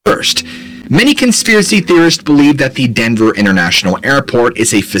First, many conspiracy theorists believe that the Denver International Airport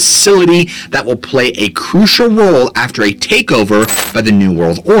is a facility that will play a crucial role after a takeover by the New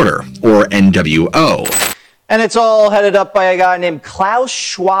World Order, or NWO. And it's all headed up by a guy named Klaus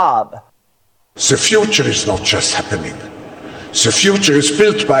Schwab. The future is not just happening. The future is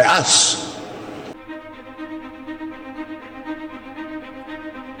built by us.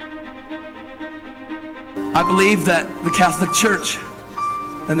 I believe that the Catholic Church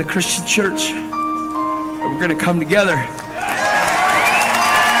and the Christian Church are going to come together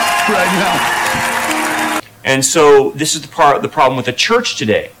right now. And so this is the problem with the church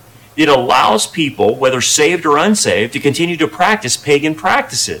today. It allows people, whether saved or unsaved, to continue to practice pagan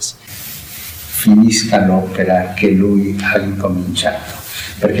practices. Finisca l'opera che lui ha incominciato,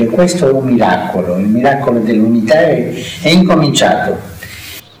 perché questo è un miracolo, il miracolo dell'unità è incominciato.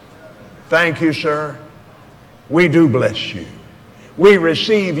 Thank you, sir. We do bless you. We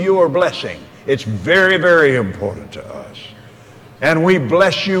receive your blessing. It's very, very important to us. And we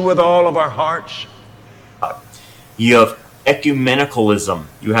bless you with all of our hearts. You have ecumenicalism.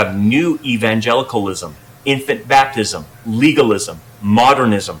 You have new evangelicalism, infant baptism, legalism,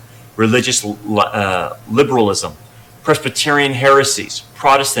 modernism, religious liberalism, Presbyterian heresies,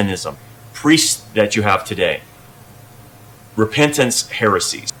 Protestantism, priests that you have today, repentance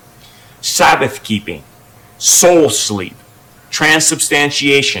heresies, Sabbath keeping, soul sleep,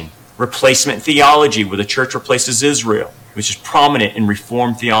 transubstantiation, replacement theology, where the church replaces Israel, which is prominent in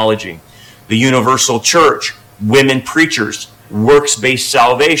Reformed theology, the universal church, women preachers, works-based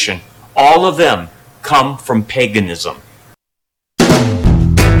salvation. All of them come from paganism.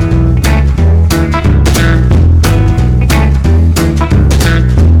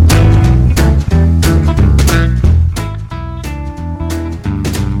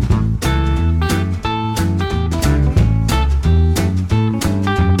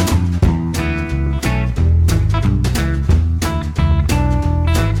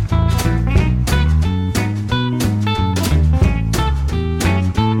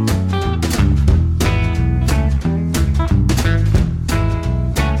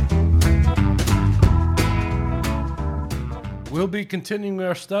 We'll be continuing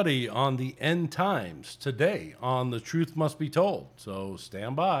our study on the end times today on The Truth Must Be Told, so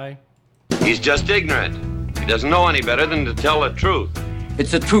stand by. He's just ignorant. He doesn't know any better than to tell the truth.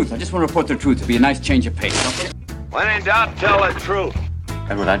 It's the truth. I just want to report the truth. It'd be a nice change of pace. When in doubt, tell the truth.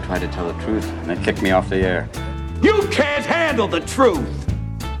 Edward, I tried to tell the truth, and they kicked me off the air. You can't handle the truth.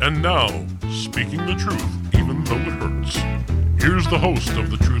 And now, speaking the truth, even though it hurts. Here's the host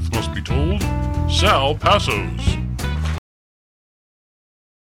of The Truth Must Be Told, Sal Passos.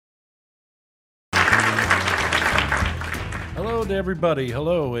 Hello to everybody.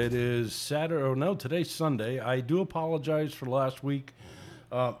 Hello. It is Saturday. Oh, no, today's Sunday. I do apologize for last week.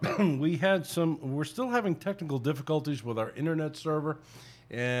 We're still having technical difficulties with our internet server,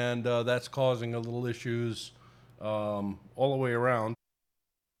 and that's causing a little issues all the way around.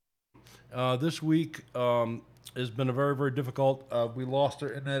 This week has been a very, very difficult. We lost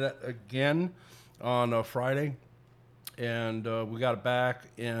our internet again on Friday, and we got it back,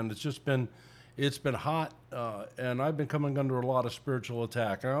 and it's been hot, and I've been coming under a lot of spiritual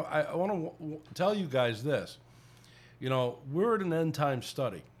attack. Now, I want to tell you guys this. You know, we're at an end-time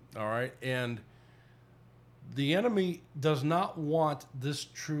study, all right? And the enemy does not want this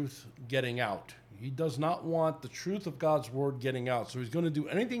truth getting out. He does not want the truth of God's word getting out. So he's going to do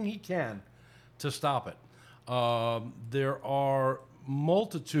anything he can to stop it. There are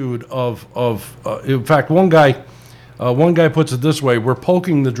multitude of in fact, one guy puts it this way: we're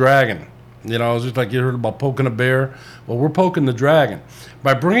poking the dragon. You know, it's just like you heard about poking a bear. Well, we're poking the dragon.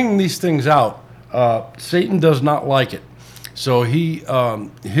 By bringing these things out, Satan does not like it. So him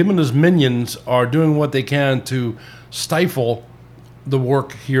and his minions are doing what they can to stifle the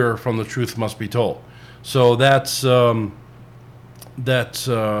work here from The Truth Must Be Told. So that's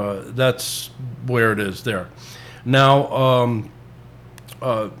where it is there. Now,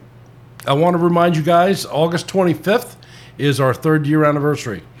 I want to remind you guys, August 25th is our 3rd year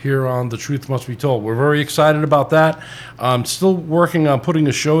anniversary here on The Truth Must Be Told. We're very excited about that. I'm still working on putting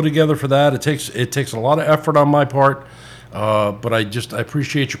a show together for that. It takes a lot of effort on my part, but I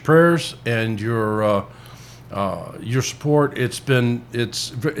appreciate your prayers and your support. It's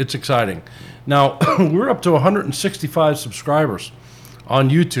exciting. Now we're up to 165 subscribers on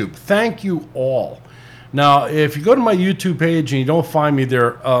YouTube. Thank you all. Now, if you go to my YouTube page and you don't find me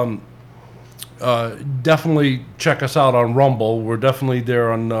there, definitely check us out on Rumble. We're definitely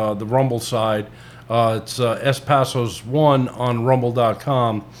there on the Rumble side. It's Espassos1 on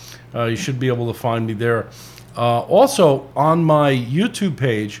rumble.com. You should be able to find me there. Also, on my YouTube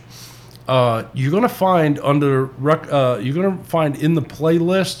page, you're going to find you're going to find in the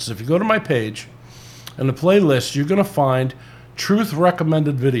playlists, if you go to my page, in the playlist, you're going to find Truth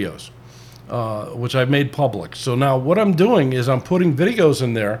recommended videos, which I've made public. So now what I'm doing is I'm putting videos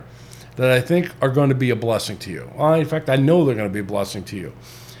in there that I think are going to be a blessing to you. In fact, I know they're going to be a blessing to you.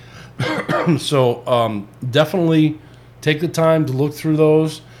 So definitely take the time to look through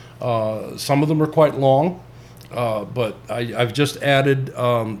those. Some of them are quite long, but I've just added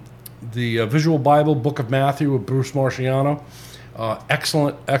the Visual Bible, Book of Matthew with Bruce Marciano.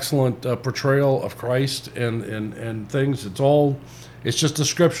 Excellent portrayal of Christ and things. It's just the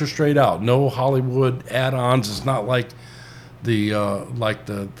scripture straight out. No Hollywood add-ons. It's not like the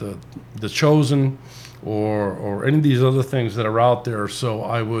Chosen or any of these other things that are out there. So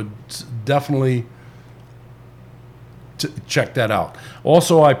I would definitely check that out.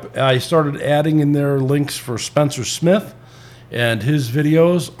 Also, I started adding in there links for Spencer Smith and his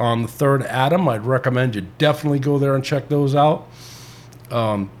videos on the third Adam. I'd recommend you definitely go there and check those out.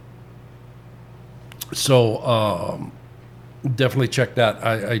 Definitely check that.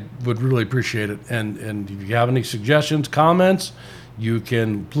 I would really appreciate it. And if you have any suggestions, comments, you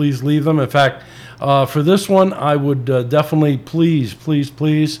can please leave them. In fact, for this one, I would definitely please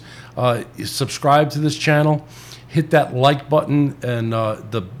subscribe to this channel. Hit that like button and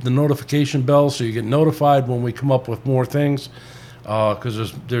the notification bell so you get notified when we come up with more things.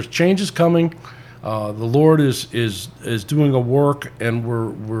 Because there's changes coming. The Lord is doing a work, and we're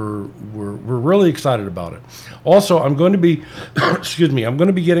really excited about it. Also, I'm going to be, I'm going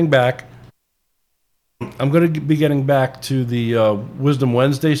to be getting back to the Wisdom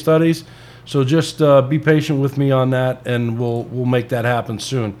Wednesday studies. So just be patient with me on that, and we'll make that happen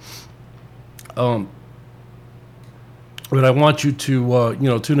soon. But I want you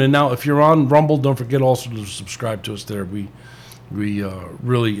to tune in now. If you're on Rumble, don't forget also to subscribe to us there. We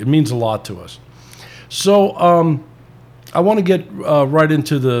really, it means a lot to us. So I want to get right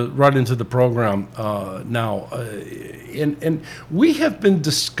into the program now, and we have been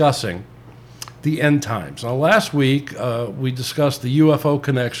discussing the end times. Now, last week we discussed the UFO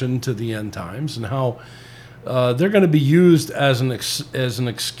connection to the end times and how they're going to be used as an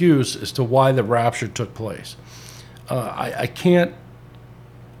excuse as to why the rapture took place. I can't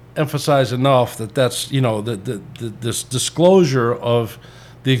emphasize enough that's this disclosure of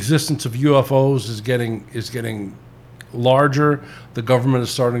the existence of UFOs is getting larger. The government is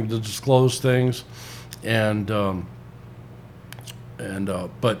starting to disclose things, but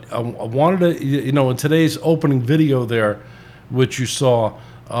I wanted to, in today's opening video there, which you saw,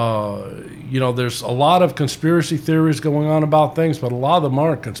 there's a lot of conspiracy theories going on about things, but a lot of them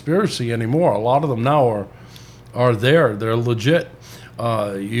aren't conspiracy anymore. A lot of them now are they're legit.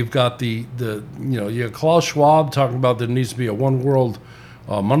 You've got you have Klaus Schwab talking about there needs to be a one world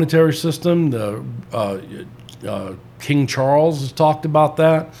monetary system. King Charles has talked about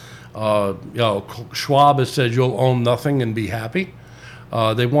that. Schwab has said you'll own nothing and be happy.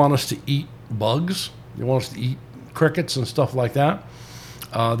 They want us to eat bugs. They want us to eat crickets and stuff like that.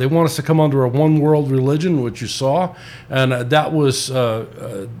 They want us to come under a one world religion, which you saw, and that was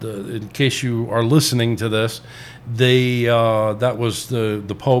in case you are listening to this, that was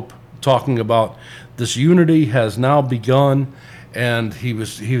the Pope talking about this unity has now begun. And he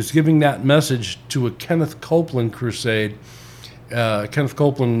was giving that message to a Kenneth Copeland crusade, Kenneth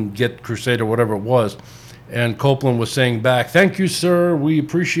Copeland crusade or whatever it was. And Copeland was saying back, "Thank you, sir. We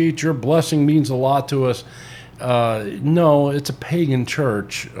appreciate your blessing. Means a lot to us." No, it's a pagan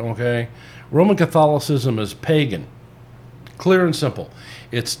church. Okay, Roman Catholicism is pagan, clear and simple.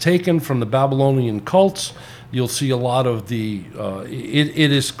 It's taken from the Babylonian cults. You'll see a lot of the.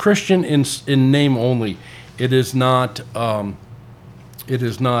 It is Christian in name only. It is not. It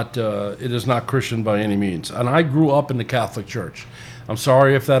is not Christian by any means. And I grew up in the Catholic Church. I'm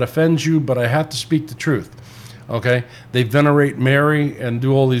sorry if that offends you, but I have to speak the truth. Okay? They venerate Mary and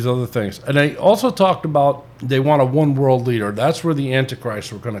do all these other things. And they also talked about they want a one world leader. That's where the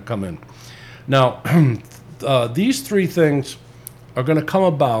Antichrist were going to come in. Now, these three things are going to come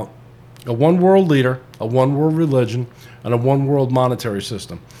about: a one world leader, a one world religion, and a one world monetary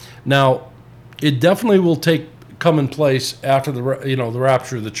system. Now, it definitely will come in place after the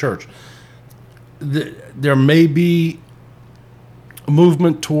rapture of the church. There may be a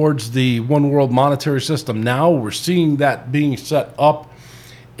movement towards the one world monetary system. Now we're seeing that being set up,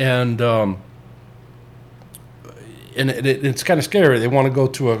 and it's kind of scary. They want to go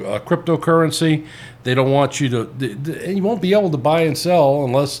to a cryptocurrency. They don't want you to. And you won't be able to buy and sell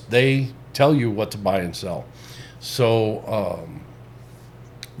unless they tell you what to buy and sell. So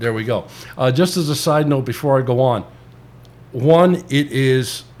There we go. Just as a side note before I go on, one, it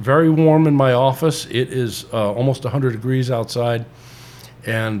is very warm in my office. It is almost 100 degrees outside,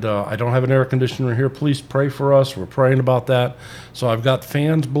 and I don't have an air conditioner here. Please pray for us. We're praying about that. So I've got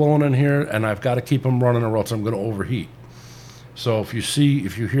fans blowing in here, and I've got to keep them running or else I'm going to overheat. So if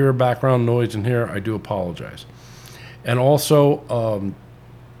you hear background noise in here, I do apologize. And also,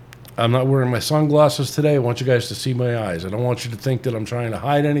 I'm not wearing my sunglasses today. I want you guys to see my eyes. I don't want you to think that I'm trying to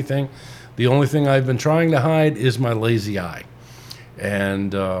hide anything. The only thing I've been trying to hide is my lazy eye.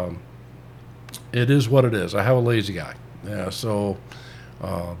 And it is what it is. I have a lazy eye. Yeah, so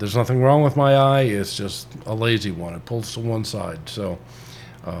there's nothing wrong with my eye. It's just a lazy one. It pulls to one side. So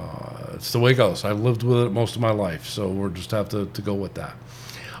it's the way it goes. I've lived with it most of my life. So we'll just have to go with that.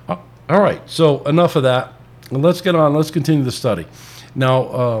 All right. So enough of that. Let's get on. Let's continue the study.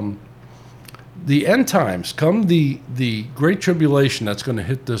 Now, the end times, come the great tribulation that's going to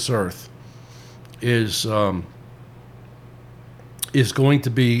hit this earth, is going to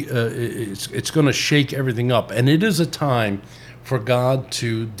be it's going to shake everything up, and it is a time for God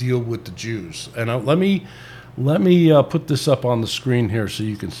to deal with the Jews. And let me put this up on the screen here so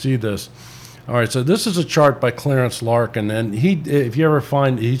you can see this. All right, so this is a chart by Clarence Larkin, and if you ever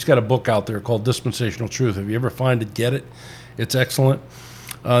find, he's got a book out there called Dispensational Truth. If you ever find it, get it. It's excellent.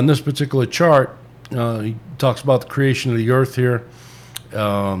 In this particular chart, he talks about the creation of the earth here,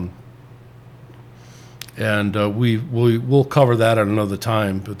 and we'll cover that at another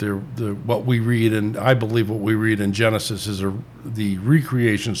time. But what we read, and I believe what we read in Genesis, is the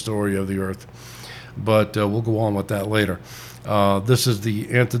recreation story of the earth. But we'll go on with that later. This is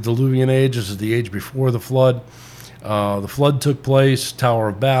the antediluvian age. This is the age before the flood. The flood took place, Tower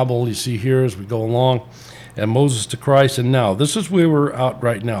of Babel, you see here as we go along, and Moses to Christ. And now, this is where we're at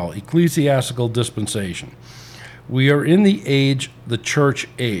right now, ecclesiastical dispensation. We are in the age, the church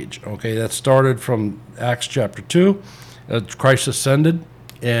age, okay? That started from Acts chapter 2. Christ ascended,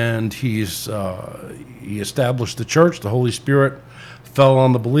 and he established the church. The Holy Spirit fell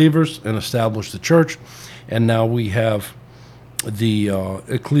on the believers and established the church. And now we have the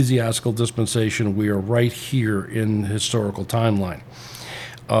ecclesiastical dispensation. We are right here in the historical timeline.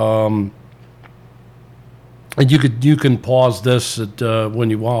 And you can pause this when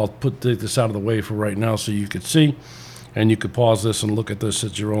you want. I'll put this out of the way for right now so you could see, and you could pause this and look at this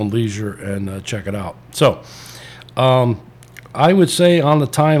at your own leisure and check it out. So I would say on the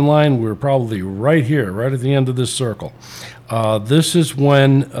timeline we're probably right here, right at the end of this circle. This is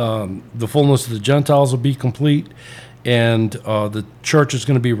when the fullness of the Gentiles will be complete, and the church is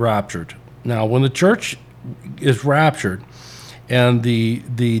going to be raptured. Now, when the church is raptured, and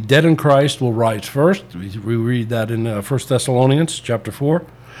the dead in Christ will rise first. We read that in 1 Thessalonians chapter 4.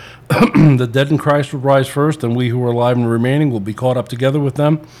 The dead in Christ will rise first, and we who are alive and remaining will be caught up together with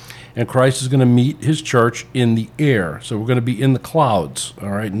them. And Christ is going to meet his church in the air. So we're going to be in the clouds,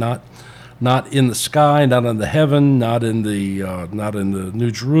 all right? Not in the sky, not in the heaven, not in the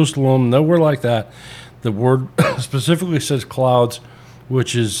New Jerusalem, nowhere like that. The word specifically says clouds,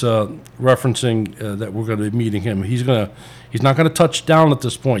 which is referencing that we're going to be meeting him. He's not going to touch down at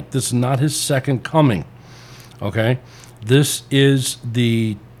this point. This is not his second coming, okay? This is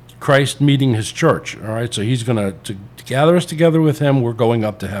the Christ meeting his church, all right? So he's going to gather us together with him. We're going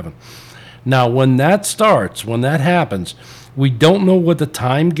up to heaven. Now, when that starts, when that happens, we don't know what the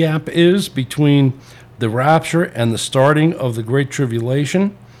time gap is between the rapture and the starting of the Great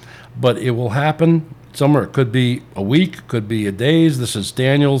Tribulation, but it will happen somewhere. It could be a week, could be a days. This is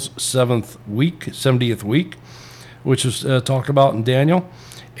Daniel's 70th week, which is talked about in Daniel.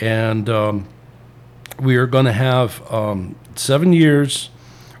 And we are going to have 7 years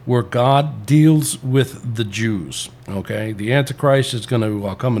where God deals with the Jews, okay? The Antichrist is going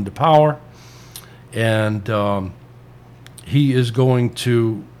to come into power, and he is going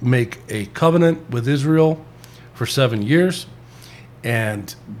to make a covenant with Israel for 7 years.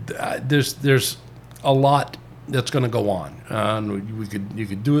 And there's a lot that's going to go on. You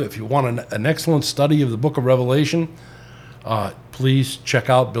could do it if you want an excellent study of the Book of Revelation. Please check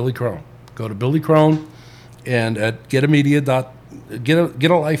out Billy Crone. Go to Billy Crone and at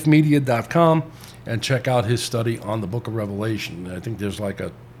getalifemedia.com and check out his study on the Book of Revelation. I think there's like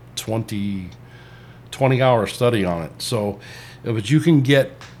a 20-hour study on it. So, but you can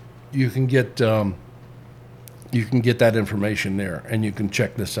get that information there, and you can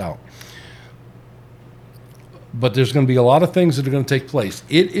check this out. But there's going to be a lot of things that are going to take place.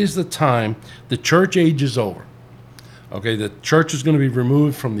 It is the time, the church age is over. Okay, the church is going to be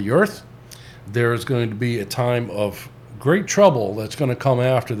removed from the earth. There is going to be a time of great trouble that's going to come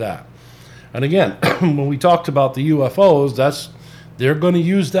after that. And again, when we talked about the UFOs, They're going to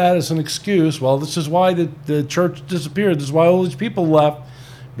use that as an excuse. Well, this is why the church disappeared. This is why all these people left,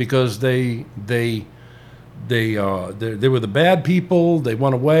 because they were the bad people. They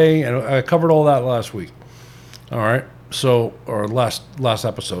went away, and I covered all that last week. All right, so or last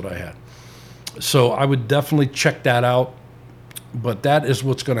episode I had. So I would definitely check that out. But that is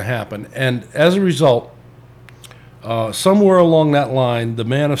what's going to happen, and as a result, somewhere along that line, the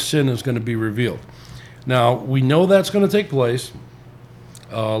man of sin is going to be revealed. Now we know that's going to take place.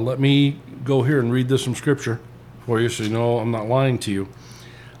 Let me go here and read this from Scripture for you, so you know I'm not lying to you.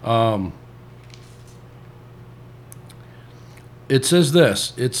 It says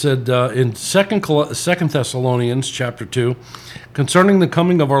this. It said in 2 Thessalonians chapter 2, concerning the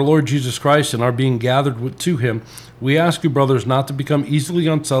coming of our Lord Jesus Christ and our being gathered to him, we ask you, brothers, not to become easily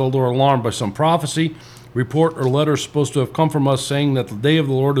unsettled or alarmed by some prophecy, report, or letter supposed to have come from us saying that the day of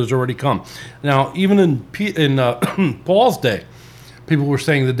the Lord has already come. Now, even in Paul's day, people were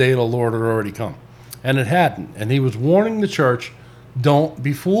saying the day of the Lord had already come, and it hadn't. And he was warning the church, don't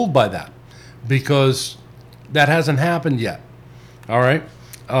be fooled by that, because that hasn't happened yet. All right?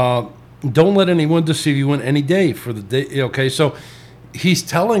 Don't let anyone deceive you in any day for the day. Okay, so he's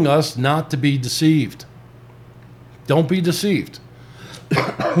telling us not to be deceived. Don't be deceived.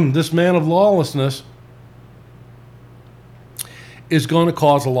 This man of lawlessness is going to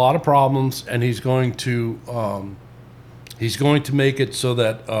cause a lot of problems, and he's going to make it so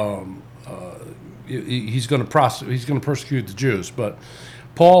that he's going to persecute the Jews. But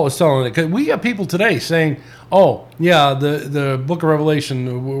Paul is telling it, because we have people today saying, "Oh, yeah, the Book of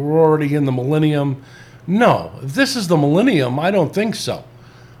Revelation, we're already in the millennium." No, if this is the millennium, I don't think so.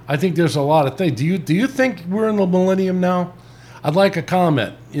 I think there's a lot of things. Do you think we're in the millennium now? I'd like a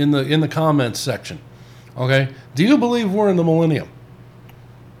comment in the comments section. Okay, do you believe we're in the millennium?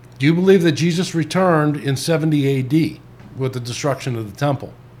 Do you believe that Jesus returned in 70 A.D. with the destruction of the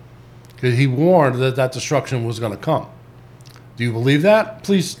temple? Because he warned that destruction was going to come. Do you believe that?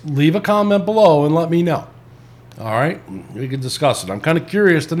 Please leave a comment below and let me know. All right, we can discuss it. I'm kind of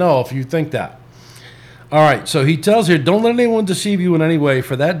curious to know if you think that. All right, so he tells here, don't let anyone deceive you in any way,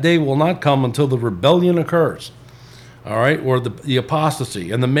 for that day will not come until the rebellion occurs. All right, or the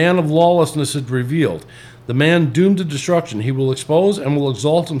apostasy, and the man of lawlessness is revealed. The man doomed to destruction, he will expose and will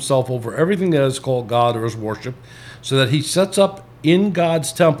exalt himself over everything that is called God or is worshipped, so that he sets up in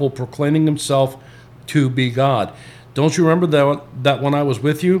God's temple, proclaiming himself to be God. Don't you remember that when I was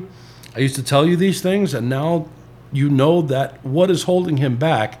with you, I used to tell you these things, and now you know that what is holding him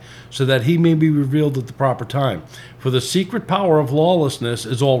back, so that he may be revealed at the proper time. For the secret power of lawlessness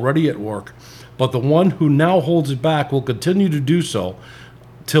is already at work, but the one who now holds it back will continue to do so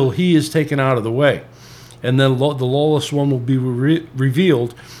till he is taken out of the way. And then the lawless one will be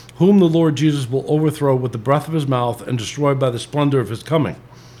revealed, whom the Lord Jesus will overthrow with the breath of his mouth and destroy by the splendor of his coming.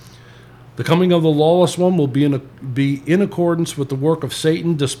 The coming of the lawless one will be in accordance with the work of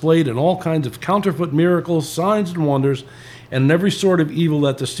Satan, displayed in all kinds of counterfeit miracles, signs, and wonders, and in every sort of evil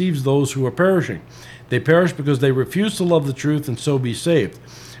that deceives those who are perishing. They perish because they refuse to love the truth and so be saved.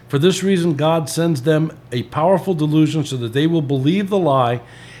 For this reason, God sends them a powerful delusion so that they will believe the lie,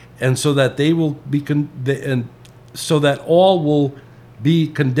 and so that they will be so that all will be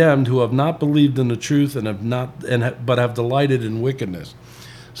condemned who have not believed in the truth but have delighted in wickedness.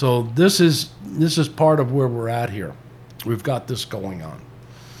 So this is part of where we're at here. We've got this going on.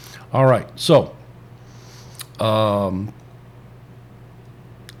 All right. So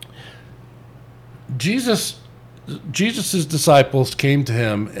Jesus's disciples came to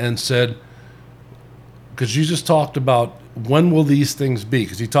him and said, because Jesus talked about when will these things be?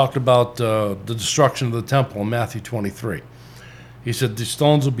 Because he talked about the destruction of the temple in Matthew 23. He said the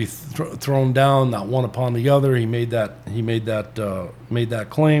stones will be thrown down, not one upon the other. He made that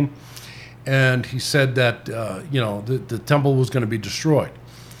claim, and he said that the temple was going to be destroyed.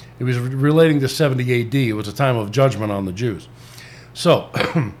 It was relating to 70 A.D. It was a time of judgment on the Jews. So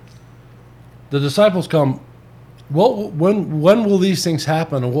the disciples come. When will these things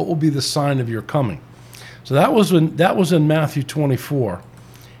happen, and what will be the sign of your coming? So that was in Matthew 24,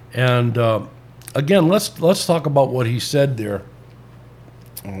 and again, let's talk about what he said there.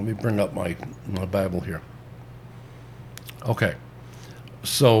 Let me bring up my Bible here. Okay,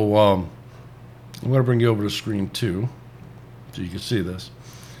 so I'm going to bring you over to screen 2 so you can see this.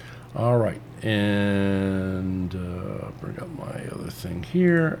 All right, and bring up my other thing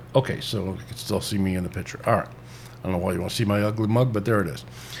here. Okay, so you can still see me in the picture. All right, I don't know why you want to see my ugly mug, but there it is.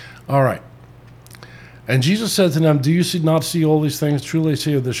 All right. And Jesus said to them, do you not see all these things? Truly I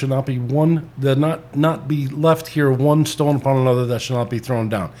say, there should not be not be left here one stone upon another that shall not be thrown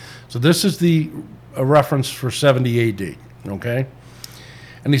down. So this is a reference for 70 AD, okay?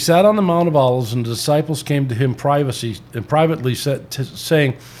 And he sat on the Mount of Olives, and the disciples came to him privately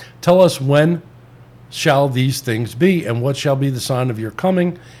saying, "Tell us, when shall these things be, and what shall be the sign of your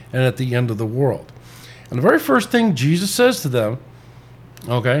coming and at the end of the world?" And the very first thing Jesus says to them,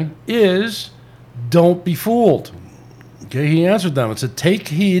 okay, is, "Don't be fooled." Okay, he answered them and said, "Take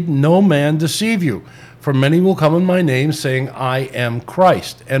heed, no man deceive you. For many will come in my name, saying, I am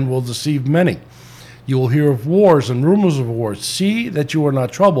Christ, and will deceive many. You will hear of wars and rumors of wars. See that you are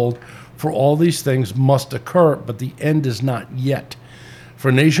not troubled, for all these things must occur, but the end is not yet.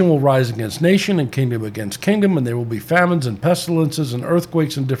 For nation will rise against nation, and kingdom against kingdom, and there will be famines and pestilences and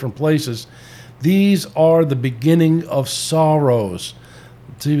earthquakes in different places. These are the beginning of sorrows."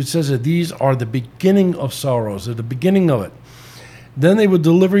 See, it says that these are the beginning of sorrows. They're the beginning of it. "Then they will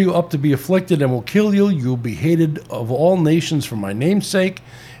deliver you up to be afflicted and will kill you. You will be hated of all nations for my name's sake.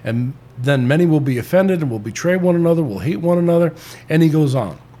 And then many will be offended and will betray one another, will hate one another." And he goes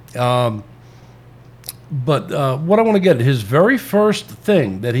on. But what I want to get at, his very first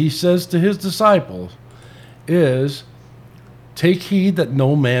thing that he says to his disciples is, "Take heed that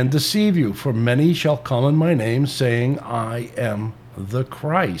no man deceive you, for many shall come in my name, saying, I am the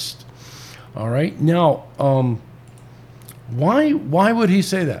Christ." All right. Now, why would he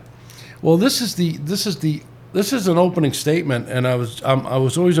say that? Well, this is an opening statement, and I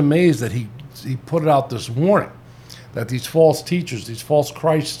was always amazed that he put out this warning that these false teachers, these false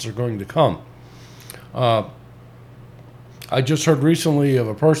Christs, are going to come. I just heard recently of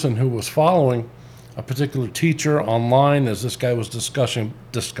a person who was following a particular teacher online as this guy was discussing.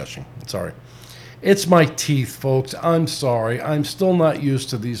 Sorry. It's my teeth, folks. I'm sorry. I'm still not used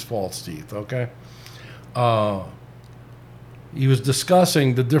to these false teeth, okay? He was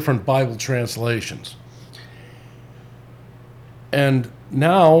discussing the different Bible translations. And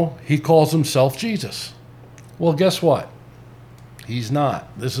now he calls himself Jesus. Well, guess what? He's not.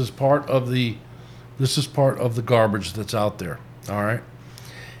 This is part of the garbage that's out there. All right.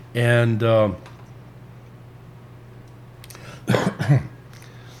 And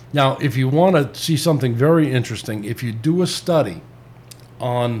now, if you want to see something very interesting, if you do a study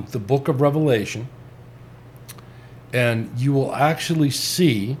on the book of Revelation, and you will actually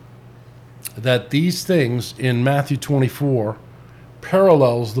see that these things in Matthew 24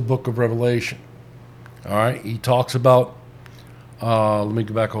 parallels the book of Revelation. All right. He talks about, let me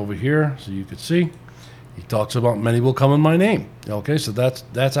go back over here so you can see. He talks about many will come in my name. Okay, so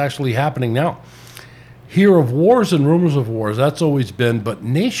that's actually happening now. Hear of wars and rumors of wars. That's always been, but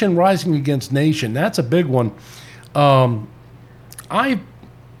nation rising against nation, that's a big one. I'm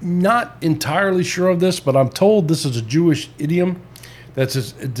not entirely sure of this, but I'm told this is a Jewish idiom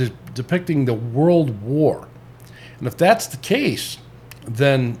that's depicting the world war. And if that's the case,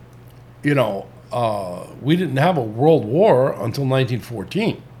 then, we didn't have a world war until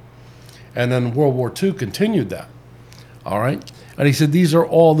 1914. And then World War II continued that. All right? And he said, these are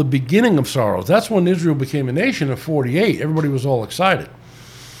all the beginning of sorrows. That's when Israel became a nation in 1948. Everybody was all excited.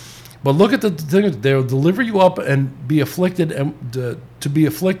 But look at the thing. They'll deliver you up and be afflicted, and to be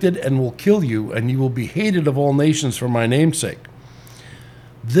afflicted, and will kill you, and you will be hated of all nations for my name's sake.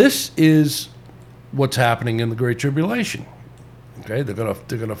 This is what's happening in the Great Tribulation. Okay, they're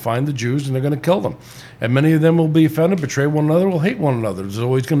gonna find the Jews and they're gonna kill them, and many of them will be offended, betray one another, will hate one another. There's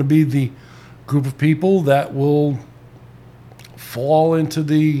always going to be the group of people that will fall into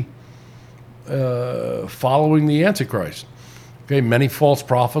the following the Antichrist. Okay, many false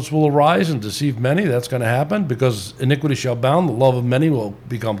prophets will arise and deceive many. That's going to happen because iniquity shall abound. The love of many will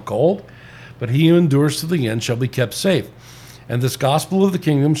become cold, but he who endures to the end shall be kept safe. And this gospel of the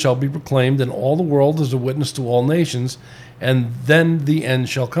kingdom shall be proclaimed in all the world as a witness to all nations, and then the end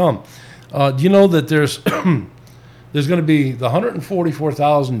shall come. Do you know that there's going to be the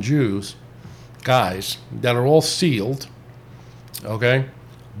 144,000 Jews, guys, that are all sealed, okay,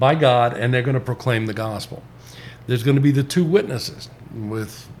 by God, and they're going to proclaim the gospel. There's going to be the two witnesses,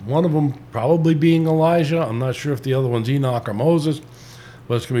 with one of them probably being Elijah. I'm not sure if the other one's Enoch or Moses,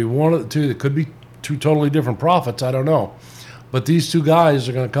 but it's going to be one of the two. It could be two totally different prophets. I don't know. But these two guys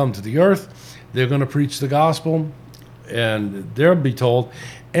are going to come to the earth. They're going to preach the gospel, and they'll be told.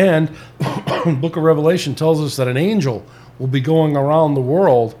 And the book of Revelation tells us that an angel will be going around the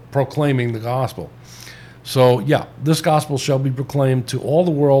world proclaiming the gospel. So, yeah, this gospel shall be proclaimed to all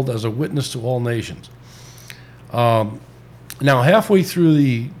the world as a witness to all nations. Now, halfway through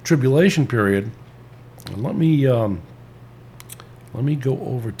the tribulation period, let me go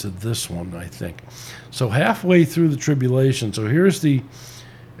over to this one, I think. So halfway through the tribulation, so here is the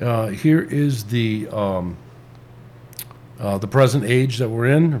the present age that we're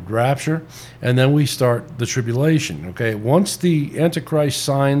in, rapture, and then we start the tribulation. Okay, once the Antichrist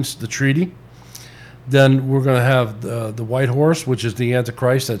signs the treaty, then we're going to have the white horse, which is the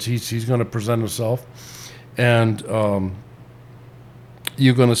Antichrist. That's he's going to present himself, and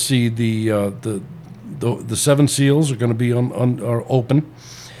you're going to see the seven seals are going to be are open.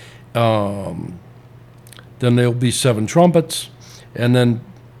 Then there'll be seven trumpets, and then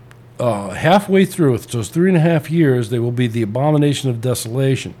halfway through it, so it's 3.5 years, there will be the abomination of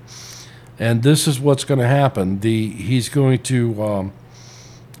desolation, and this is what's going to happen. He is going to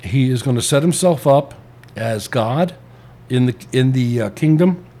set himself up as God in the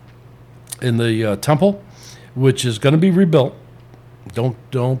kingdom, in the temple, which is going to be rebuilt.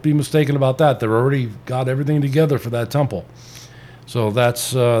 Don't be mistaken about that. They've already got everything together for that temple. So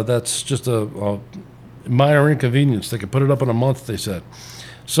that's just a minor inconvenience. They could put it up in a month, they said.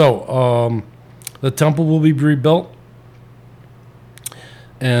 So the temple will be rebuilt,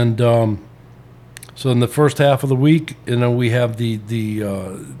 and so in the first half of the week, we have the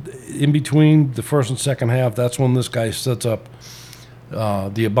in between the first and second half. That's when this guy sets up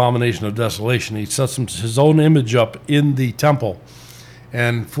the abomination of desolation. He sets his own image up in the temple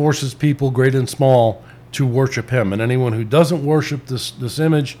and forces people, great and small, to worship him. And anyone who doesn't worship this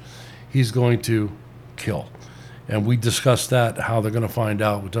image, he's going to kill. And we discussed that, how they're going to find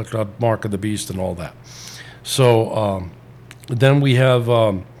out. We talked about Mark of the Beast and all that. So then we have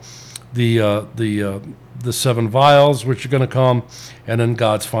the seven vials, which are going to come, and then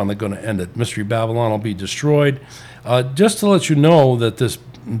God's finally going to end it. Mystery Babylon will be destroyed. Just to let you know that this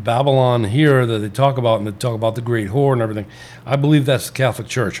Babylon here that they talk about, and they talk about the great whore and everything, I believe that's the Catholic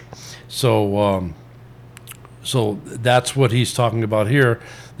Church. So that's what he's talking about here.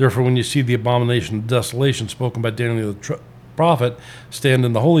 Therefore, when you see the abomination of desolation spoken by Daniel the prophet stand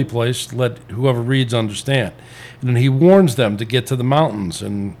in the holy place, let whoever reads understand. And then he warns them to get to the mountains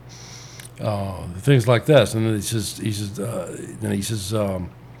and things like this. And then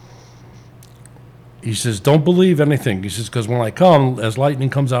he says, don't believe anything. He says, because when I come, as lightning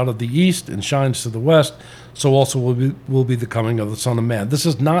comes out of the east and shines to the west, so also will be the coming of the Son of Man. This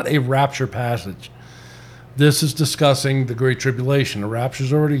is not a rapture passage. This is discussing the Great Tribulation.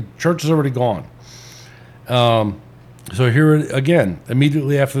 The church is already gone. So here again,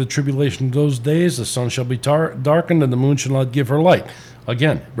 immediately after the tribulation of those days, the sun shall be darkened and the moon shall not give her light.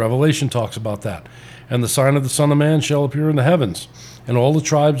 Again, Revelation talks about that. And the sign of the Son of Man shall appear in the heavens, and all the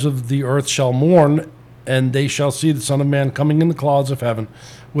tribes of the earth shall mourn, and they shall see the Son of Man coming in the clouds of heaven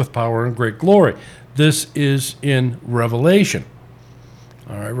with power and great glory. This is in Revelation.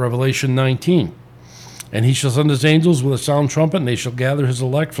 All right, Revelation 19. And he shall send his angels with a sound trumpet, and they shall gather his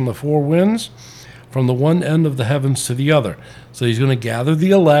elect from the four winds, from the one end of the heavens to the other. So he's going to gather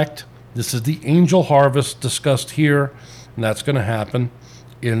the elect. This is the angel harvest discussed here, and that's going to happen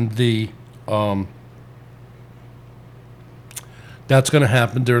in the that's going to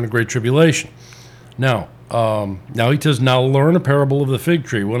happen during the Great Tribulation. Now he says, now learn a parable of the fig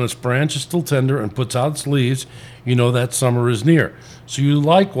tree. When its branch is still tender and puts out its leaves, you know that summer is near. So you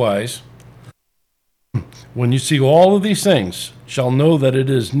likewise, when you see all of these things, shall know that it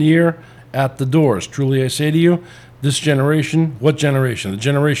is near at the doors. Truly I say to you, this generation, what generation? The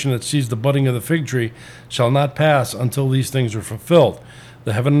generation that sees the budding of the fig tree shall not pass until these things are fulfilled.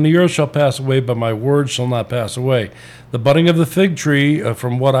 The heaven and the earth shall pass away, but my word shall not pass away. The budding of the fig tree,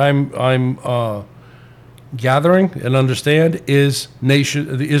 from what I'm gathering and understand, is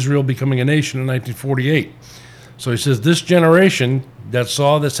Israel becoming a nation in 1948. So he says, this generation that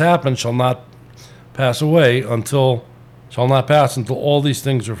saw this happen shall not pass until all these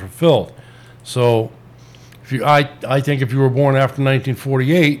things are fulfilled. So, I think if you were born after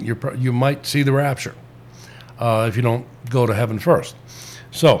 1948, you might see the rapture if you don't go to heaven first.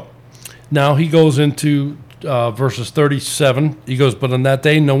 So, now he goes into verses 37. He goes, but on that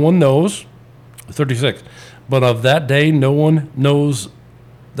day no one knows. 36. But of that day no one knows,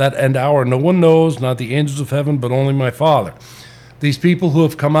 that end hour no one knows, not the angels of heaven, but only my Father. These people who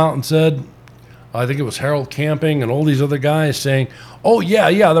have come out and said, I think it was Harold Camping and all these other guys saying, oh,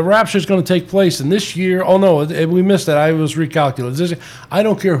 yeah, the rapture is going to take place in this year. Oh, no, we missed that. I was recalculating. I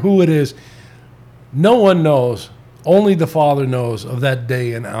don't care who it is. No one knows. Only the Father knows of that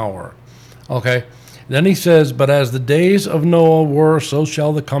day and hour. Okay? Then he says, but as the days of Noah were, so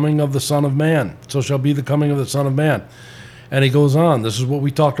shall the coming of the Son of Man. So shall be the coming of the Son of Man. And he goes on. This is what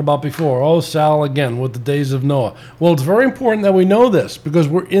we talked about before. Oh, Sal, again, with the days of Noah. Well, it's very important that we know this because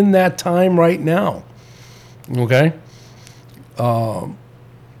we're in that time right now. Okay?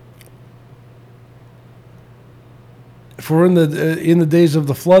 For in the days of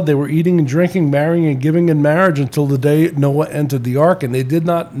the flood, they were eating and drinking, marrying and giving in marriage until the day Noah entered the ark, and they did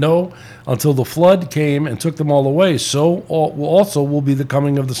not know until the flood came and took them all away. So also will be the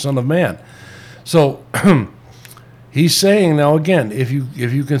coming of the Son of Man. So he's saying now again, if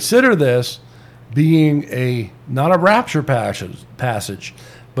you consider this being not a rapture passage,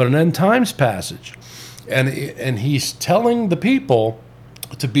 but an end times passage, and he's telling the people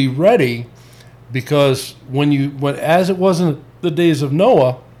to be ready. Because as it was in the days of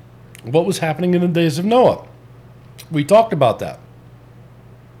Noah, what was happening in the days of Noah? We talked about that.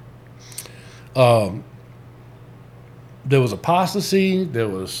 There was apostasy. There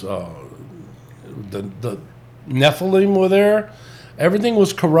was the Nephilim were there. Everything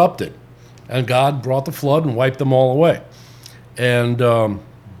was corrupted, and God brought the flood and wiped them all away. And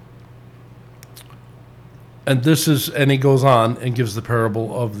he goes on and gives the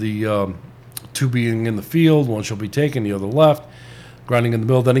parable of the. Two being in the field, one shall be taken, the other left, grinding in the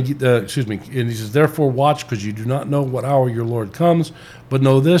middle. Then and he says, therefore watch, because you do not know what hour your Lord comes. But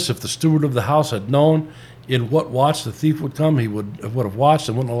know this, if the steward of the house had known in what watch the thief would come, he would have watched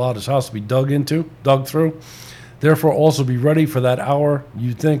and wouldn't allow his house to be dug through. Therefore also be ready for that hour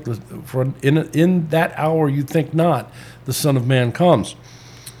you think, for in that hour you think not, the Son of Man comes.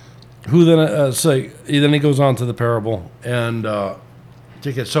 Who then then he goes on to the parable and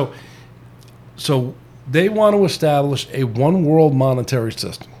take it. So they want to establish a one-world monetary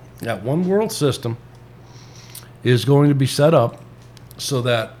system. That one-world system is going to be set up so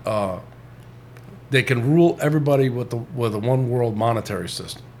that they can rule everybody with a one-world monetary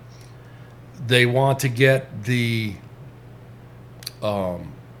system. They want to get a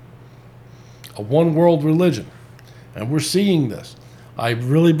one-world religion, and we're seeing this. I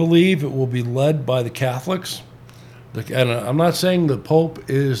really believe it will be led by the Catholics. And I'm not saying the Pope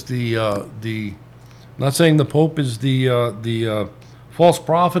is the false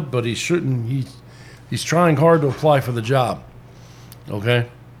prophet, but he's trying hard to apply for the job. Okay?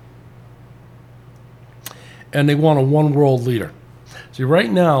 And they want a one world leader. See,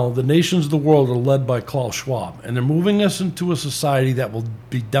 right now, the nations of the world are led by Klaus Schwab, and they're moving us into a society that will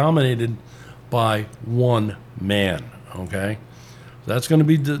be dominated by one man. Okay? That's going to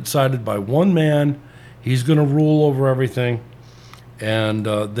be decided by one man. He's going to rule over everything, and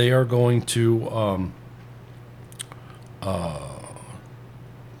they are going to.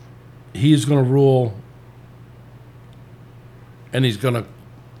 He's going to rule, and he's going to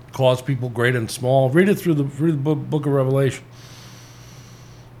cause people great and small. Read it through the book of Revelation,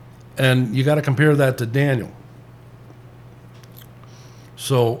 and you got to compare that to Daniel.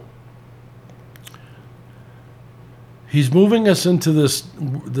 So he's moving us into this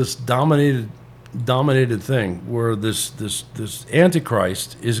dominated thing where this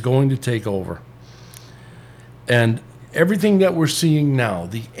Antichrist is going to take over, and everything that we're seeing now,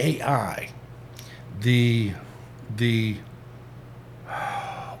 the AI, the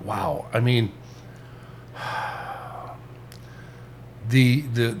wow, I mean,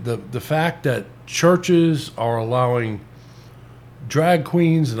 the fact that churches are allowing drag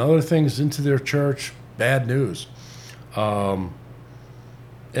queens and other things into their church, bad news.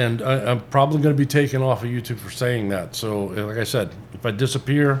 And I'm probably going to be taken off of YouTube for saying that. So, like I said, if I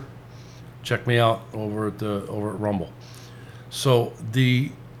disappear, check me out over at Rumble. So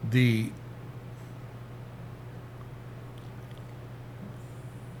the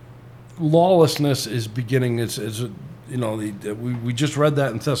lawlessness is beginning. We just read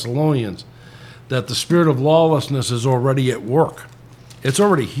that in Thessalonians, that the spirit of lawlessness is already at work. It's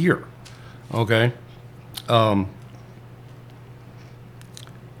already here. Okay.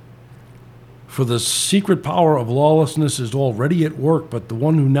 For the secret power of lawlessness is already at work, but the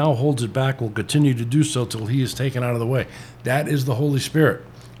one who now holds it back will continue to do so till he is taken out of the way. That is the Holy Spirit.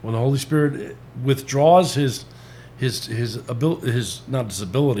 When the Holy Spirit withdraws his not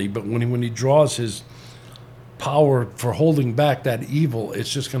disability, but when he draws his power for holding back that evil, it's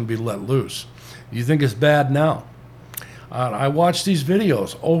just going to be let loose. You think it's bad now? I watch these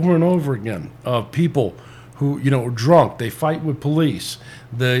videos over and over again of people who, are drunk. They fight with police.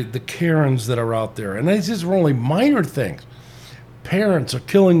 The Karens that are out there. And these are only minor things. Parents are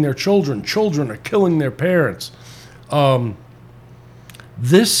killing their children. Children are killing their parents.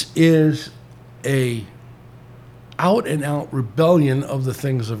 This is a out-and-out rebellion of the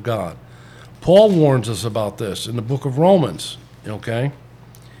things of God. Paul warns us about this in the book of Romans, okay?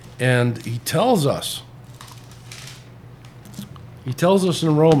 And he tells us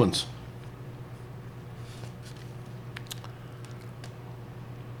in Romans,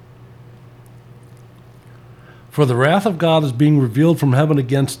 For the wrath of God is being revealed from heaven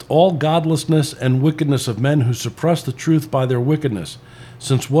against all godlessness and wickedness of men who suppress the truth by their wickedness.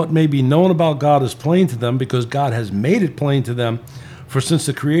 Since what may be known about God is plain to them, because God has made it plain to them. For since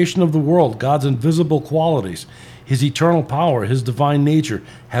the creation of the world, God's invisible qualities, his eternal power, his divine nature,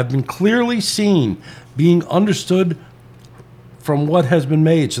 have been clearly seen, being understood from what has been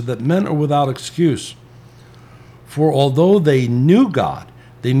made, so that men are without excuse. For although they knew God,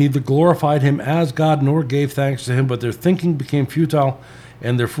 they neither glorified him as God nor gave thanks to him, but their thinking became futile,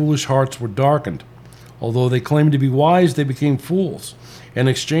 and their foolish hearts were darkened. Although they claimed to be wise, they became fools, and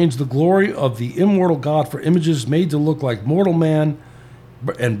exchanged the glory of the immortal God for images made to look like mortal man,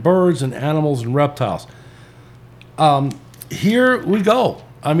 and birds and animals and reptiles. Here we go.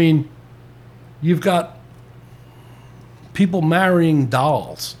 I mean, you've got people marrying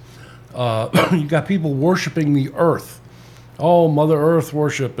dolls. You've got people worshiping the earth. Oh, Mother Earth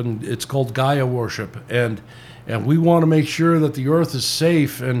worship, and it's called Gaia worship. And we want to make sure that the earth is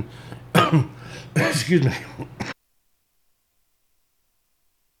safe. And excuse me.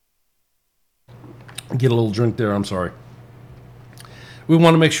 Get a little drink there. I'm sorry. We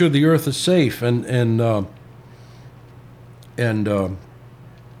want to make sure the earth is safe, and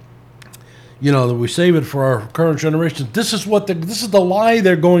you know, that we save it for our current generations. This is the lie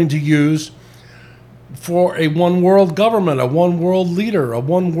they're going to use for a one world government, a one world leader, a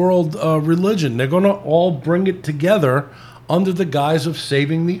one world religion. They're going to all bring it together under the guise of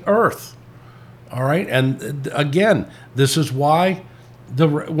saving the earth. All right, and again, this is why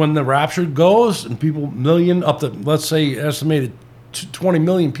when the rapture goes and people up to, let's say, estimated 20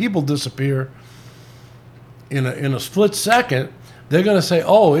 million people disappear in a split second, they're going to say,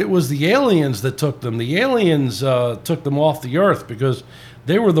 oh, it was the aliens that took them. The aliens took them off the earth because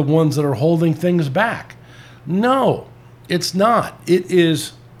they were the ones that are holding things back. No, it's not. It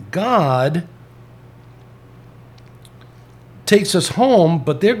is God takes us home,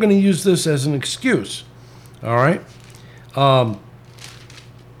 but they're going to use this as an excuse. All right?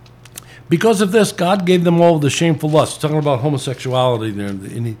 Because of this, God gave them all the shameful lusts. Talking about homosexuality there.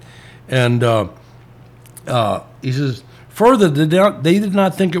 And he says, further, they did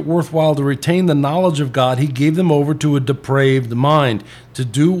not think it worthwhile to retain the knowledge of God. He gave them over to a depraved mind to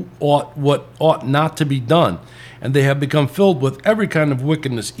do what ought not to be done. And they have become filled with every kind of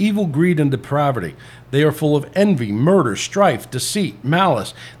wickedness, evil, greed, and depravity. They are full of envy, murder, strife, deceit,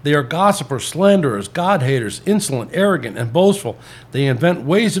 malice. They are gossipers, slanderers, God-haters, insolent, arrogant, and boastful. They invent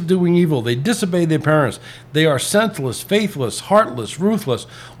ways of doing evil. They disobey their parents. They are senseless, faithless, heartless, ruthless.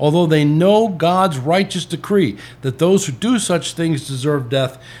 Although they know God's righteous decree that those who do such things deserve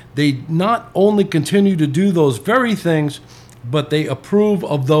death, they not only continue to do those very things, but they approve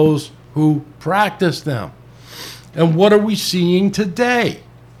of those who practice them. And what are we seeing today?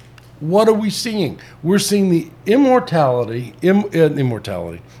 What are we seeing? We're seeing the immorality in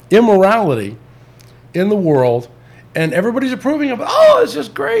the world, and everybody's approving of it. Oh, it's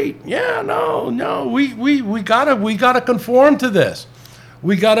just great. Yeah, no, we gotta conform to this.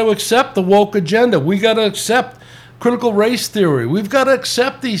 We gotta accept the woke agenda. We gotta accept critical race theory. We've got to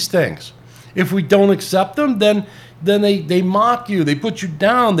accept these things. If we don't accept them, then they mock you. They put you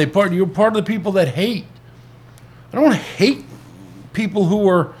down. You're part of the people that hate. I don't hate people who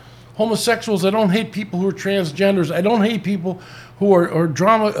are homosexuals. I don't hate people who are transgenders. I don't hate people who are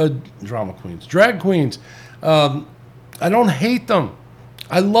drama queens, drag queens. I don't hate them.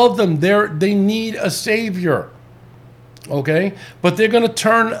 I love them. They need a savior. Okay? But they're going to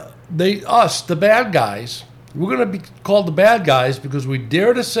turn us, the bad guys. We're going to be called the bad guys because we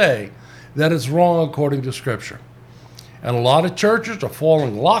dare to say that it's wrong according to Scripture. And a lot of churches are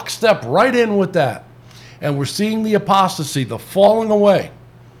falling lockstep right in with that. And we're seeing the apostasy, the falling away.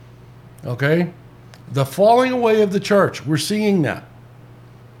 Okay? The falling away of the church. We're seeing that.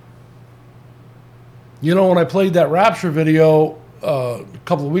 You know, when I played that rapture video a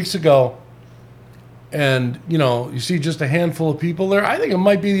couple of weeks ago, and, you know, you see just a handful of people there, I think it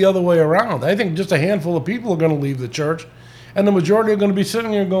might be the other way around. I think just a handful of people are going to leave the church, and the majority are going to be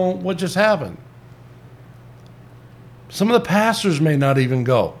sitting there going, what just happened? Some of the pastors may not even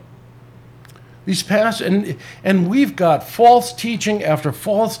go. These pastors, and we've got false teaching after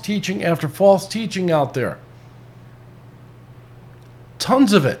false teaching after false teaching out there.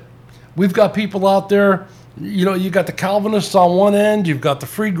 Tons of it. We've got people out there, you know, you got the Calvinists on one end, you've got the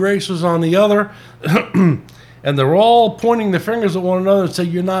Free Gracers on the other, and they're all pointing their fingers at one another and say,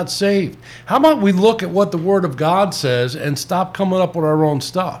 you're not saved. How about we look at what the Word of God says and stop coming up with our own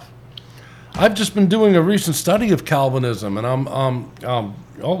stuff? I've just been doing a recent study of Calvinism, and I'm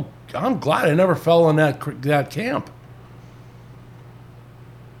glad I never fell in that camp.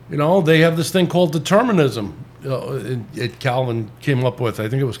 You know, they have this thing called determinism. Calvin came up with. I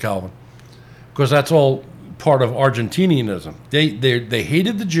think it was Calvin, because that's all part of Argentinianism. They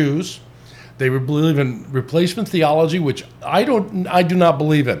hated the Jews. They believe in replacement theology, which I do not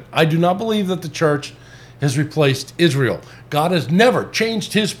believe in. I do not believe that the church has replaced Israel. God has never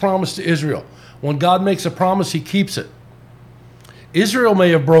changed his promise to Israel. When God makes a promise, he keeps it. Israel may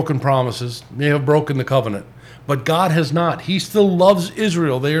have broken promises, may have broken the covenant, but God has not. He still loves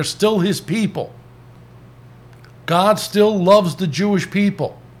Israel. They are still his people. God still loves the Jewish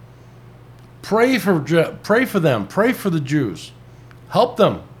people. Pray for them. Pray for the Jews. Help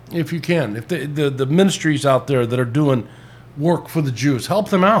them if you can. If the ministries out there that are doing work for the Jews, help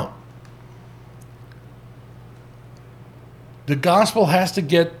them out. The gospel has to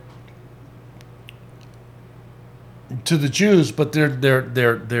get to the Jews, but they're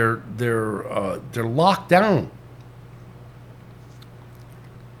locked down.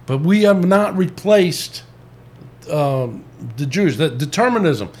 But we have not replaced the Jews. That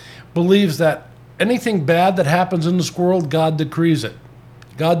determinism believes that anything bad that happens in this world, God decrees it.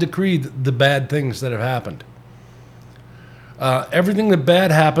 God decreed the bad things that have happened. Everything that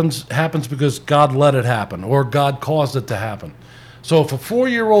bad happens because God let it happen or God caused it to happen. So if a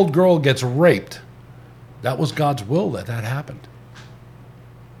 4-year-old girl gets raped, that was God's will that happened.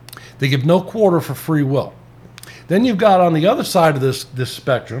 They give no quarter for free will. Then you've got on the other side of this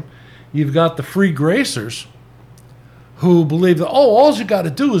spectrum, you've got the free gracers who believe that, all you got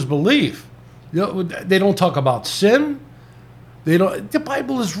to do is believe. They don't talk about sin. The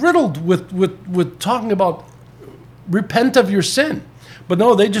Bible is riddled with talking about repent of your sin. But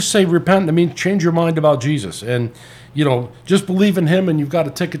no, they just say repent. I mean, change your mind about Jesus. And, just believe in him and you've got a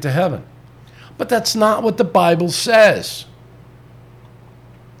ticket to heaven. But that's not what the Bible says.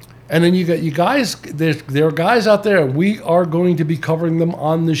 And then you got you guys, there are guys out there, and we are going to be covering them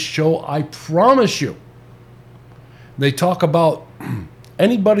on this show, I promise you. They talk about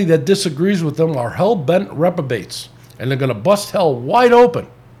anybody that disagrees with them are hell-bent reprobates, and they're going to bust hell wide open.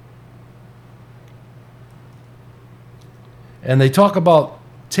 And they talk about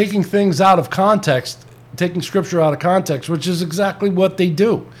taking things out of context, taking Scripture out of context, which is exactly what they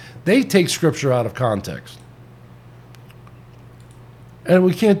do. They take Scripture out of context. And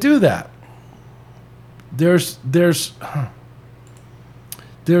we can't do that. There's a,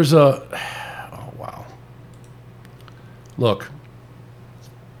 oh wow. Look.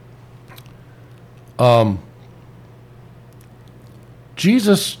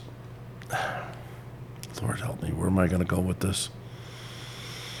 Jesus, Lord help me, where am I going to go with this?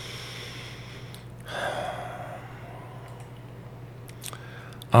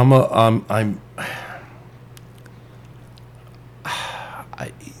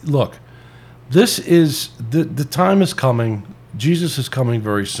 Look, this is, the time is coming. Jesus is coming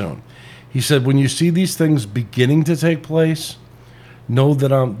very soon. He said, when you see these things beginning to take place, know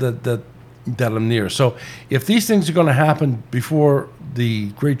that I'm near. So if these things are going to happen before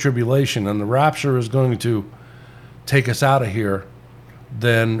the Great Tribulation and the rapture is going to take us out of here,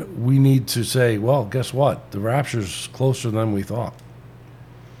 then we need to say, well, guess what? The rapture is closer than we thought.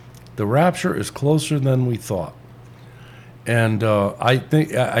 The rapture is closer than we thought. And I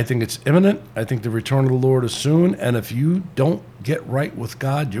think it's imminent. I think the return of the Lord is soon. And if you don't get right with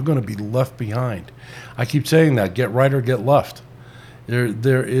God, you're going to be left behind. I keep saying that, get right or get left.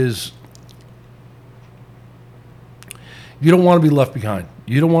 There is, you don't want to be left behind.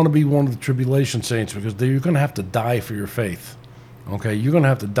 You don't want to be one of the tribulation saints, because you're going to have to die for your faith. Okay, you're going to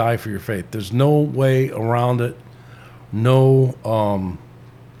have to die for your faith. There's no way around it.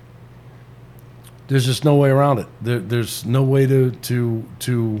 There's just no way around it. There's no way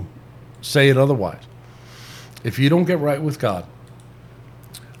to say it otherwise. If you don't get right with God,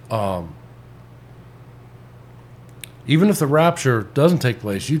 even if the rapture doesn't take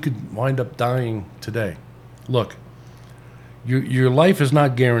place, you could wind up dying today. Look, your life is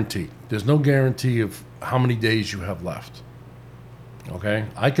not guaranteed. There's no guarantee of how many days you have left. Okay?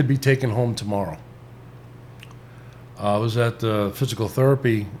 I could be taken home tomorrow. I was at physical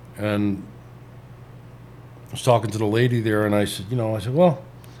therapy, and I was talking to the lady there, and I said, well,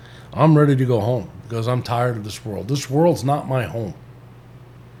 I'm ready to go home because I'm tired of this world. This world's not my home.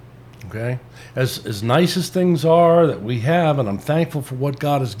 Okay? As nice as things are that we have, and I'm thankful for what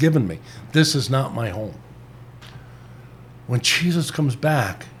God has given me, this is not my home. When Jesus comes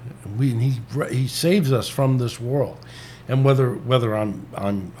back, he saves us from this world, and whether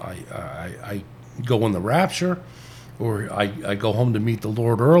I go in the rapture or I go home to meet the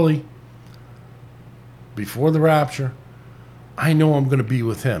Lord early, before the rapture, I know I'm going to be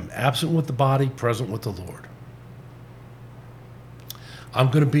with him, absent with the body, present with the Lord. I'm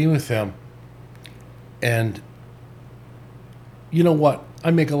going to be with him, and you know what?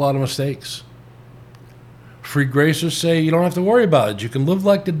 I make a lot of mistakes. Free gracers say you don't have to worry about it. You can live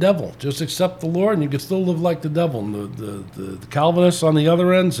like the devil. Just accept the Lord and you can still live like the devil. And the Calvinists on the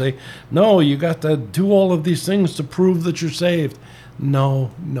other end say, no, you got to do all of these things to prove that you're saved.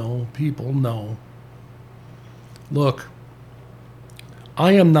 No, people, no. Look,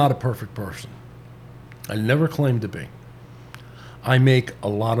 I am not a perfect person. I never claimed to be. I make a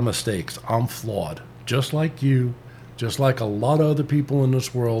lot of mistakes. I'm flawed. Just like you, just like a lot of other people in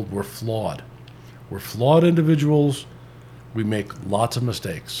this world, we're flawed. We're flawed individuals. We make lots of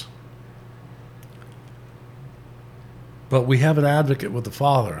mistakes. But we have an advocate with the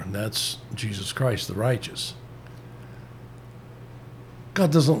Father, and that's Jesus Christ, the righteous.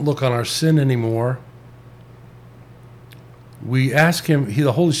 God doesn't look on our sin anymore. We ask him,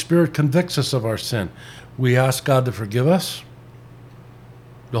 the Holy Spirit convicts us of our sin. We ask God to forgive us.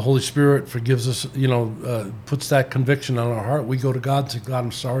 The Holy Spirit forgives us, puts that conviction on our heart. We go to God and say, God,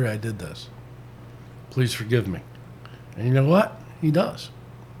 I'm sorry I did this. Please forgive me. And you know what? He does.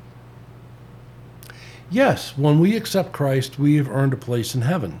 Yes, when we accept Christ, we have earned a place in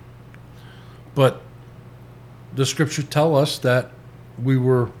heaven. But the scriptures tell us that we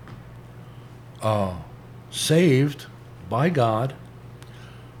were saved by God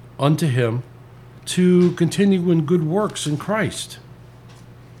unto him to continue in good works in Christ.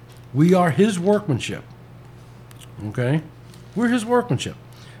 We are his workmanship. Okay? We're his workmanship.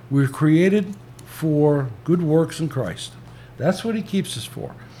 We're created for good works in Christ. That's what he keeps us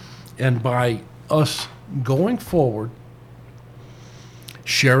for. And by us going forward,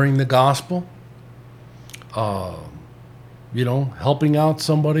 sharing the gospel, helping out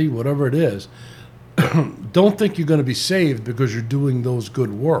somebody, whatever it is, don't think you're going to be saved because you're doing those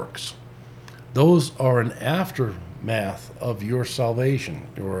good works. Those are an aftermath of your salvation,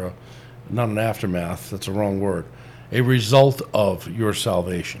 or not an aftermath, that's a wrong word, a result of your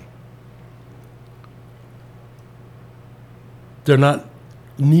salvation. They're not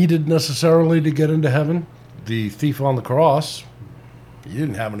needed necessarily to get into heaven. The thief on the cross, he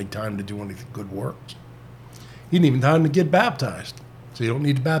didn't have any time to do any good works. He didn't even have time to get baptized. So you don't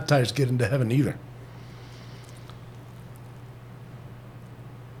need to baptize to get into heaven either.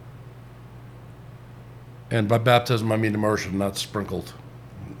 And by baptism, I mean immersion, not sprinkled,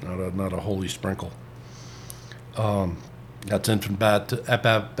 not a holy sprinkle. That's infant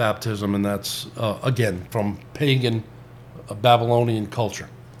baptism, and that's, again, from pagan Babylonian culture.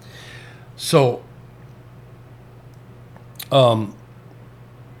 So, I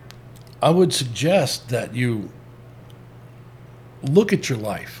would suggest that you look at your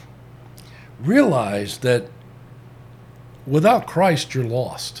life, realize that without Christ, you're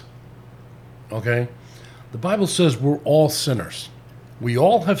lost. Okay? The Bible says we're all sinners. We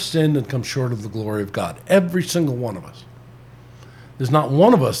all have sinned and come short of the glory of God. Every single one of us. There's not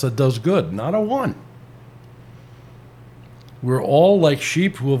one of us that does good. Not a one. We're all like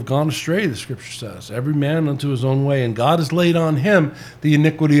sheep who have gone astray, the scripture says. Every man unto his own way. And God has laid on him the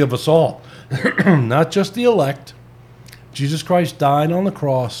iniquity of us all. Not just the elect. Jesus Christ died on the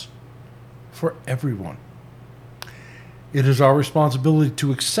cross for everyone. It is our responsibility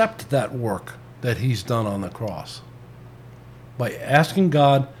to accept that work that he's done on the cross. By asking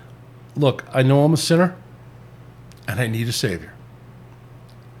God, look, I know I'm a sinner and I need a Savior.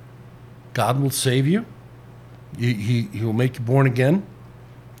 God will save you. He will make you born again.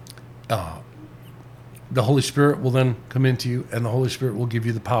 The Holy Spirit will then come into you, and the Holy Spirit will give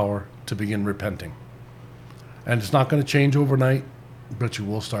you the power to begin repenting. And it's not going to change overnight, but you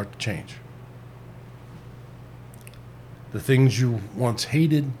will start to change. The things you once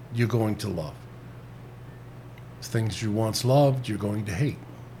hated, you're going to love. The things you once loved, you're going to hate.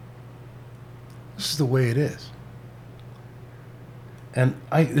 This is the way it is. And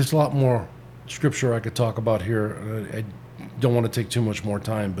there's a lot more scripture I could talk about here. I don't want to take too much more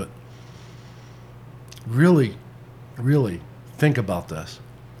time, but really, really think about this.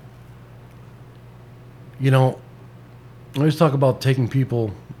 I always talk about taking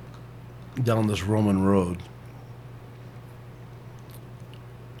people down this Roman road.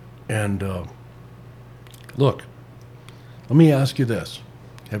 And look, let me ask you this.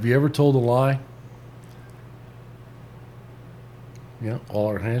 Have you ever told a lie? Yeah, all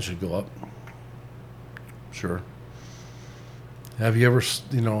our hands should go up. Sure. Have you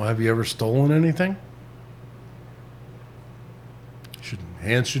ever stolen anything?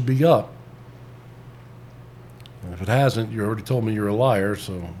 Hands should be up. And if it hasn't, you already told me you're a liar,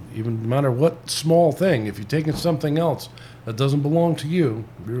 so even no matter what small thing, if you're taking something else that doesn't belong to you,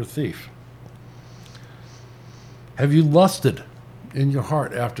 you're a thief. Have you lusted in your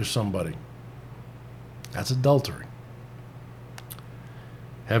heart after somebody? That's adultery.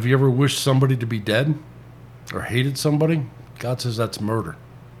 Have you ever wished somebody to be dead or hated somebody? God says that's murder.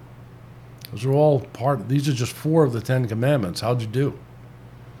 Those are all these are just 4 of the 10 commandments. How'd you do?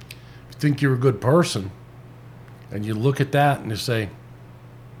 If you think you're a good person and you look at that and you say,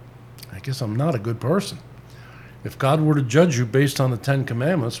 I guess I'm not a good person. If God were to judge you based on the 10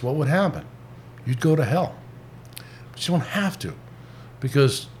 commandments, what would happen? You'd go to hell. But you don't have to,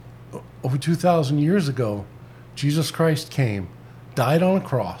 because over 2,000 years ago, Jesus Christ came, died on a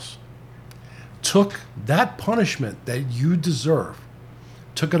cross, took that punishment that you deserve,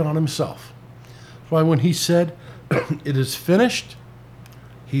 took it on himself. That's why when he said, it is finished,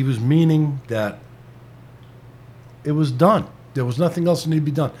 he was meaning that it was done. There was nothing else that needed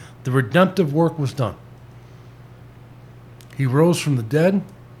to be done. The redemptive work was done. He rose from the dead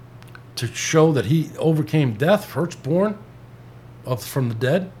to show that he overcame death, firstborn from the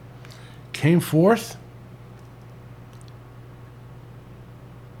dead, came forth,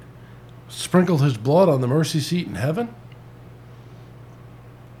 sprinkled his blood on the mercy seat in heaven,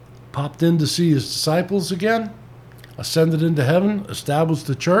 popped in to see his disciples again, ascended into heaven, established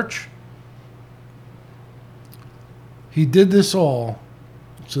the church. He did this all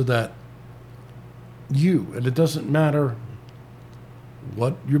so that you, and it doesn't matter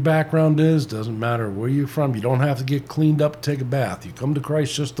what your background is, doesn't matter where you're from, you don't have to get cleaned up, take a bath. You come to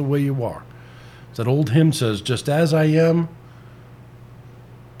Christ just the way you are. That old hymn says, just as I am,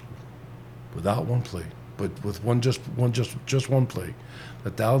 without one plea, but with just one plea,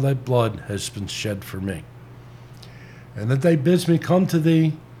 that thou thy blood has been shed for me. And that thy bids me come to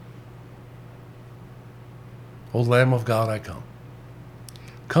thee, O Lamb of God, I come.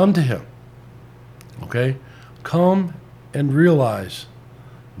 Come to him. Okay? Come and realize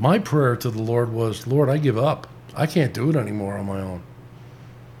my prayer to the Lord was, Lord, I give up. I can't do it anymore on my own.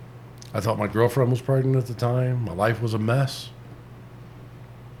 I thought my girlfriend was pregnant at the time. My life was a mess.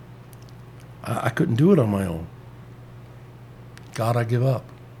 I couldn't do it on my own. God, I give up.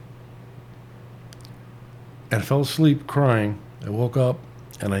 And I fell asleep crying. I woke up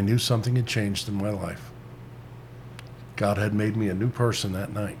and I knew something had changed in my life. God had made me a new person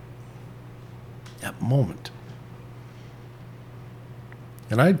that night, that moment.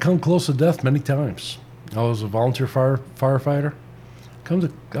 And I'd come close to death many times. I was a volunteer firefighter.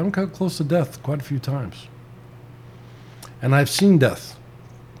 I've come close to death quite a few times. And I've seen death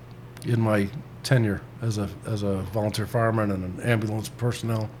in my tenure as a volunteer fireman and an ambulance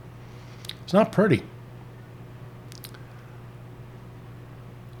personnel. It's not pretty.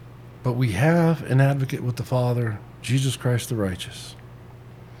 But we have an advocate with the Father, Jesus Christ the righteous.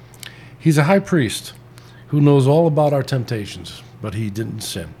 He's a high priest who knows all about our temptations, but he didn't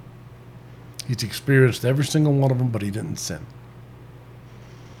sin. He's experienced every single one of them, but he didn't sin.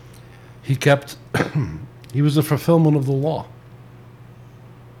 He was the fulfillment of the law.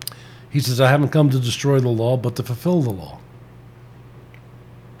 He says, I haven't come to destroy the law, but to fulfill the law.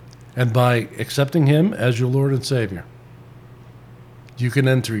 And by accepting him as your Lord and Savior, you can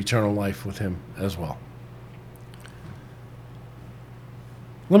enter eternal life with him as well.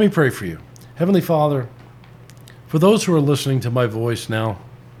 Let me pray for you. Heavenly Father, for those who are listening to my voice now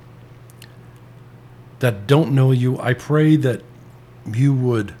that don't know you, I pray that you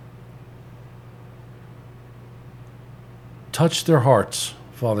would touch their hearts,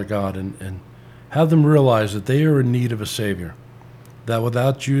 Father God, and have them realize that they are in need of a Savior, that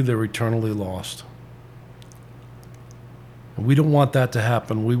without you they're eternally lost. And we don't want that to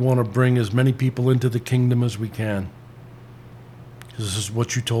happen. We want to bring as many people into the kingdom as we can. Because this is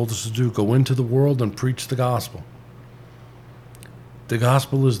what you told us to do. Go into the world and preach the gospel. The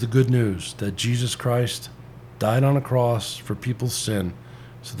gospel is the good news that Jesus Christ died on a cross for people's sin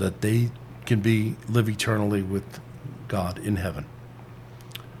so that they can live eternally with God in heaven.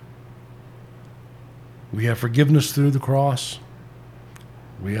 We have forgiveness through the cross.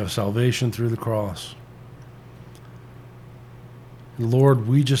 We have salvation through the cross. And Lord,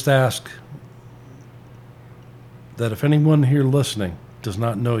 we just ask that if anyone here listening does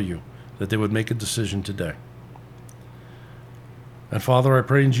not know you, that they would make a decision today. And Father, I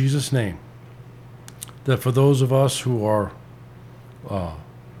pray in Jesus' name that for those of us who are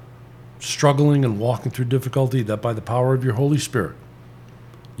struggling and walking through difficulty, that by the power of your Holy Spirit,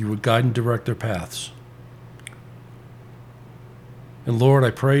 you would guide and direct their paths. And Lord,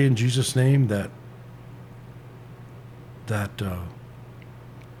 I pray in Jesus' name that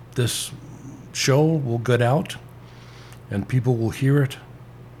this show will get out and people will hear it.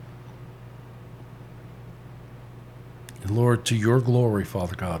 And Lord, to your glory,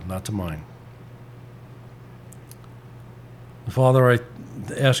 Father God, not to mine. And Father, I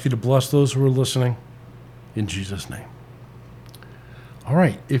ask you to bless those who are listening in Jesus' name. All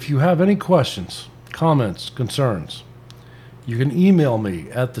right. If you have any questions, comments, concerns, you can email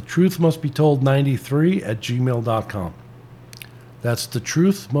me at thetruthmustbetold93@gmail.com. That's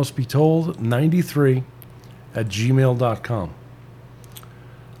thetruthmustbetold93@gmail.com.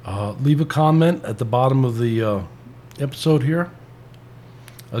 Leave a comment at the bottom of the episode here.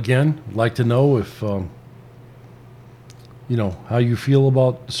 Again, I'd like to know if, how you feel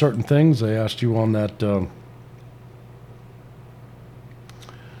about certain things. I asked you on that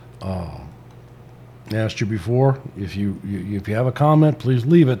asked you before. If you have a comment, please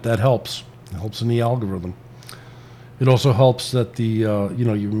leave it. That helps. It helps in the algorithm. It also helps that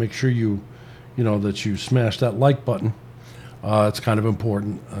you make sure that you smash that like button. It's kind of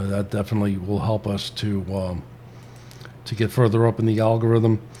important. That definitely will help us to get further up in the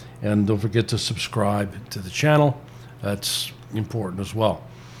algorithm. And don't forget to subscribe to the channel. That's important as well.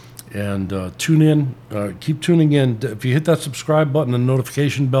 And tune in. Keep tuning in. If you hit that subscribe button and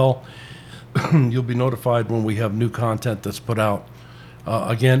notification bell, you'll be notified when we have new content that's put out.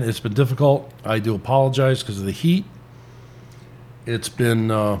 Again, it's been difficult. I do apologize because of the heat. It's been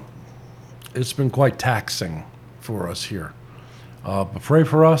quite taxing for us here. But pray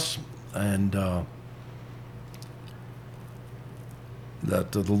for us, and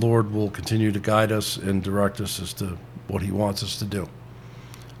that the Lord will continue to guide us and direct us as to what He wants us to do.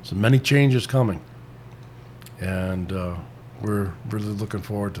 So many changes coming, and we're really looking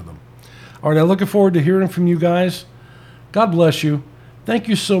forward to them. All right, I'm looking forward to hearing from you guys. God bless you. Thank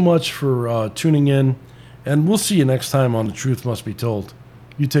you so much for tuning in, and we'll see you next time on The Truth Must Be Told.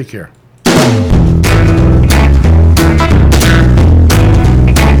 You take care.